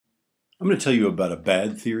I'm going to tell you about a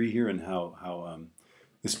bad theory here and how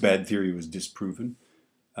this bad theory was disproven.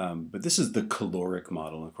 But this is the caloric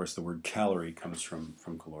model. Of course, the word calorie comes from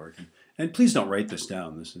caloric. And please don't write this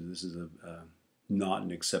down. This is not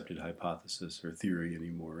an accepted hypothesis or theory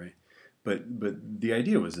anymore, right? But the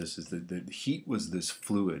idea was this: is that the heat was this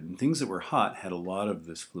fluid, and things that were hot had a lot of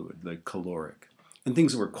this fluid, like caloric, and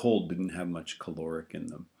things that were cold didn't have much caloric in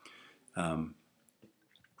them.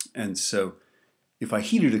 And so, if I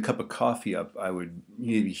heated a cup of coffee up, I would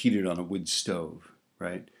maybe heat it on a wood stove,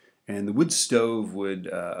 right? And the wood stove would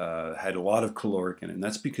had a lot of caloric in it, and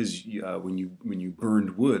that's because when you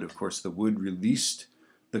burned wood, of course, the wood released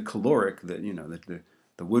the caloric that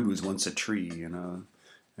the wood was once a tree,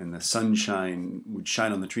 and the sunshine would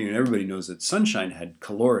shine on the tree, and everybody knows that sunshine had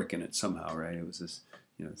caloric in it somehow, right? It was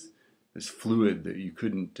this fluid that you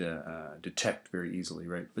couldn't detect very easily,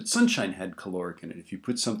 right? But sunshine had caloric in it. If you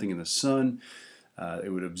put something in the sun,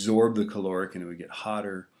 it would absorb the caloric and it would get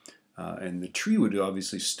hotter. And the tree would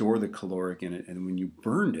obviously store the caloric in it. And when you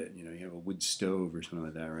burned it, you have a wood stove or something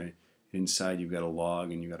like that, right? Inside you've got a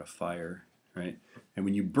log and you've got a fire, right? And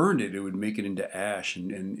when you burned it, it would make it into ash.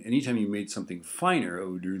 And anytime you made something finer, it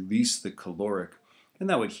would release the caloric. And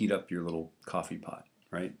that would heat up your little coffee pot,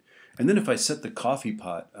 right? And then if I set the coffee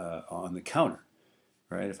pot on the counter,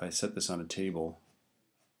 right? If I set this on a table,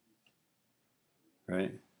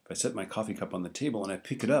 right? If I set my coffee cup on the table and I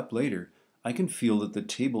pick it up later, I can feel that the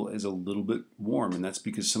table is a little bit warm, and that's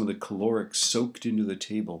because some of the caloric soaked into the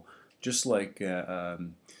table, just like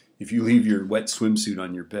if you leave your wet swimsuit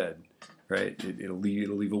on your bed, right? It'll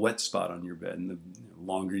leave a wet spot on your bed, and the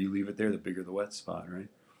longer you leave it there, the bigger the wet spot, right?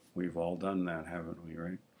 We've all done that, haven't we,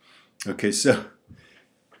 right? Okay, so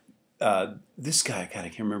this guy, God, I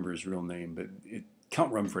can't remember his real name, but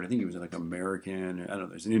Count Rumford, I think he was like American. I don't know,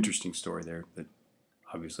 there's an interesting story there that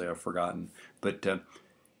obviously I've forgotten, but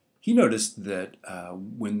he noticed that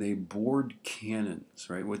when they bored cannons,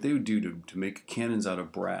 right, what they would do to make cannons out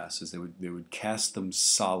of brass is they would cast them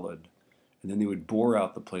solid, and then they would bore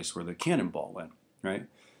out the place where the cannonball went, right?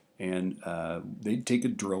 And they'd take a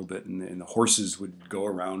drill bit, and the horses would go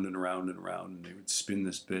around and around and around, and they would spin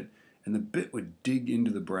this bit, and the bit would dig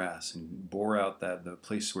into the brass and bore out the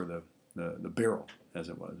place where the barrel, as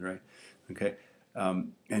it was, right? Okay,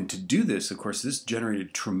 and to do this, of course, this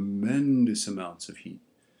generated tremendous amounts of heat.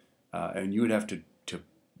 And you would have to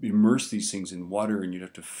immerse these things in water, and you'd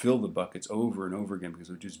have to fill the buckets over and over again because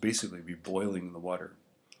it would just basically be boiling the water,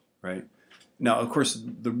 right? Now, of course,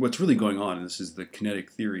 what's really going on, and this is the kinetic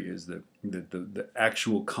theory, is that the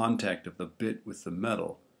actual contact of the bit with the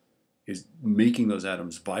metal is making those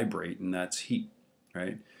atoms vibrate, and that's heat,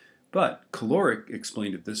 right? But caloric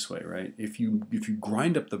explained it this way, right? If you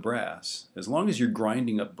grind up the brass, as long as you're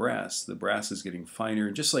grinding up brass, the brass is getting finer,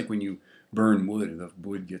 and just like when you burn wood, the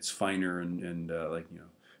wood gets finer and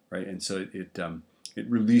right? And so it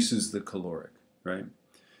releases the caloric, right?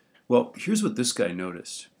 Well, here's what this guy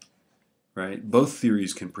noticed, right? Both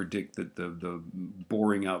theories can predict that the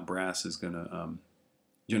boring out brass is going to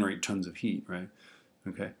generate tons of heat, right?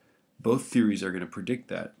 Okay, both theories are going to predict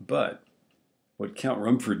that, but what Count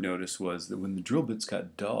Rumford noticed was that when the drill bits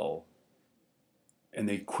got dull, and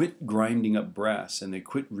they quit grinding up brass, and they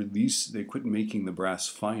quit making the brass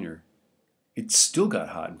finer, it still got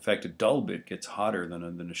hot. In fact, a dull bit gets hotter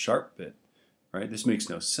than a sharp bit, right? This makes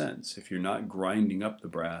no sense. If you're not grinding up the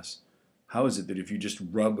brass, how is it that if you just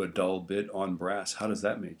rub a dull bit on brass, how does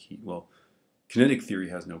that make heat? Well, kinetic theory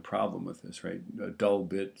has no problem with this, right? A dull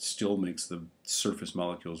bit still makes the surface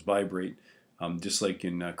molecules vibrate. Just like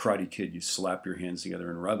in Karate Kid, you slap your hands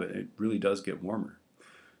together and rub it. It really does get warmer.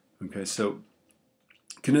 Okay, so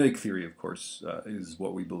kinetic theory, of course, is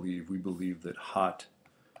what we believe. We believe that hot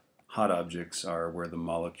objects are where the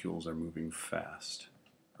molecules are moving fast,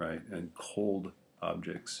 right? And cold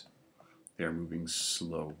objects, they are moving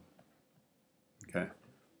slow. Okay,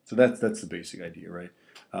 so that's the basic idea, right?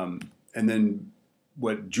 And then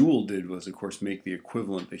what Joule did was, of course, make the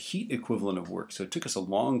heat equivalent of work. So it took us a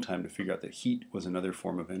long time to figure out that heat was another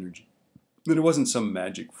form of energy. That it wasn't some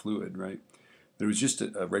magic fluid, right? It was just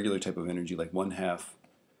a regular type of energy, like 1/2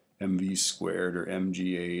 mv squared or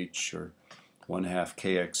mgh or 1/2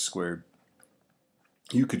 kx squared.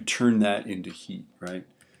 You could turn that into heat, right?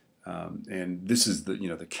 And this is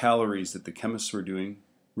the calories that the chemists were doing.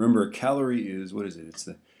 Remember, a calorie is, what is it? It's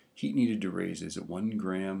the heat needed to raise. Is it 1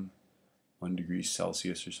 gram? 1 degree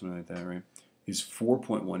Celsius or something like that, right, is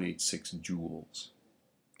 4.186 joules.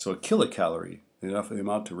 So a kilocalorie, the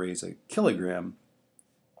amount to raise a kilogram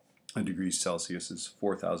a degree Celsius is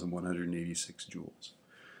 4,186 joules.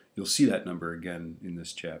 You'll see that number again in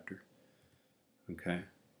this chapter. Okay.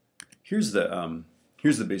 Here's the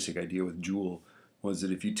here's the basic idea with Joule, was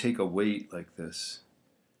that if you take a weight like this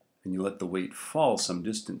and you let the weight fall some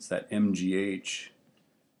distance, that mgh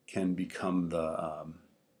can become the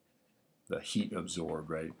heat absorbed,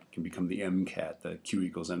 right? It can become the MCAT, the Q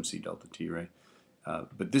equals MC delta T, right?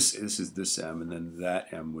 But this is this M, and then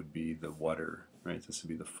that M would be the water, right? This would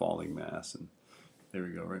be the falling mass, and there we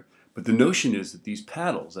go, right? But the notion is that these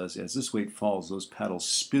paddles, as this weight falls, those paddles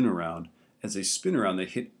spin around. As they spin around, they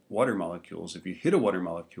hit water molecules. If you hit a water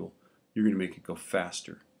molecule, you're going to make it go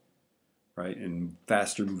faster, right? And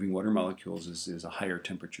faster moving water molecules is a higher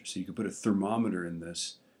temperature. So you could put a thermometer in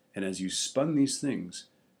this, and as you spun these things,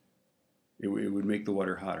 it would make the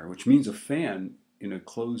water hotter, which means a fan in a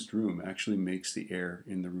closed room actually makes the air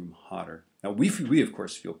in the room hotter. Now we of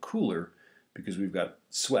course feel cooler because we've got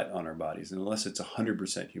sweat on our bodies, and unless it's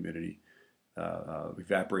 100% humidity,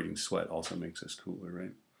 evaporating sweat also makes us cooler,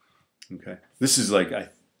 right? Okay, this is like I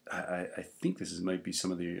think this might be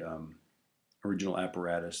some of the original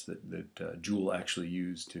apparatus that Joule actually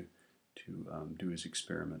used to do his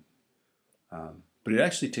experiment. But it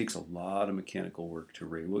actually takes a lot of mechanical work to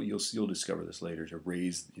raise. Well, you'll discover this later, to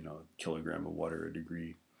raise a kilogram of water a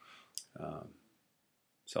degree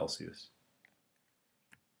Celsius.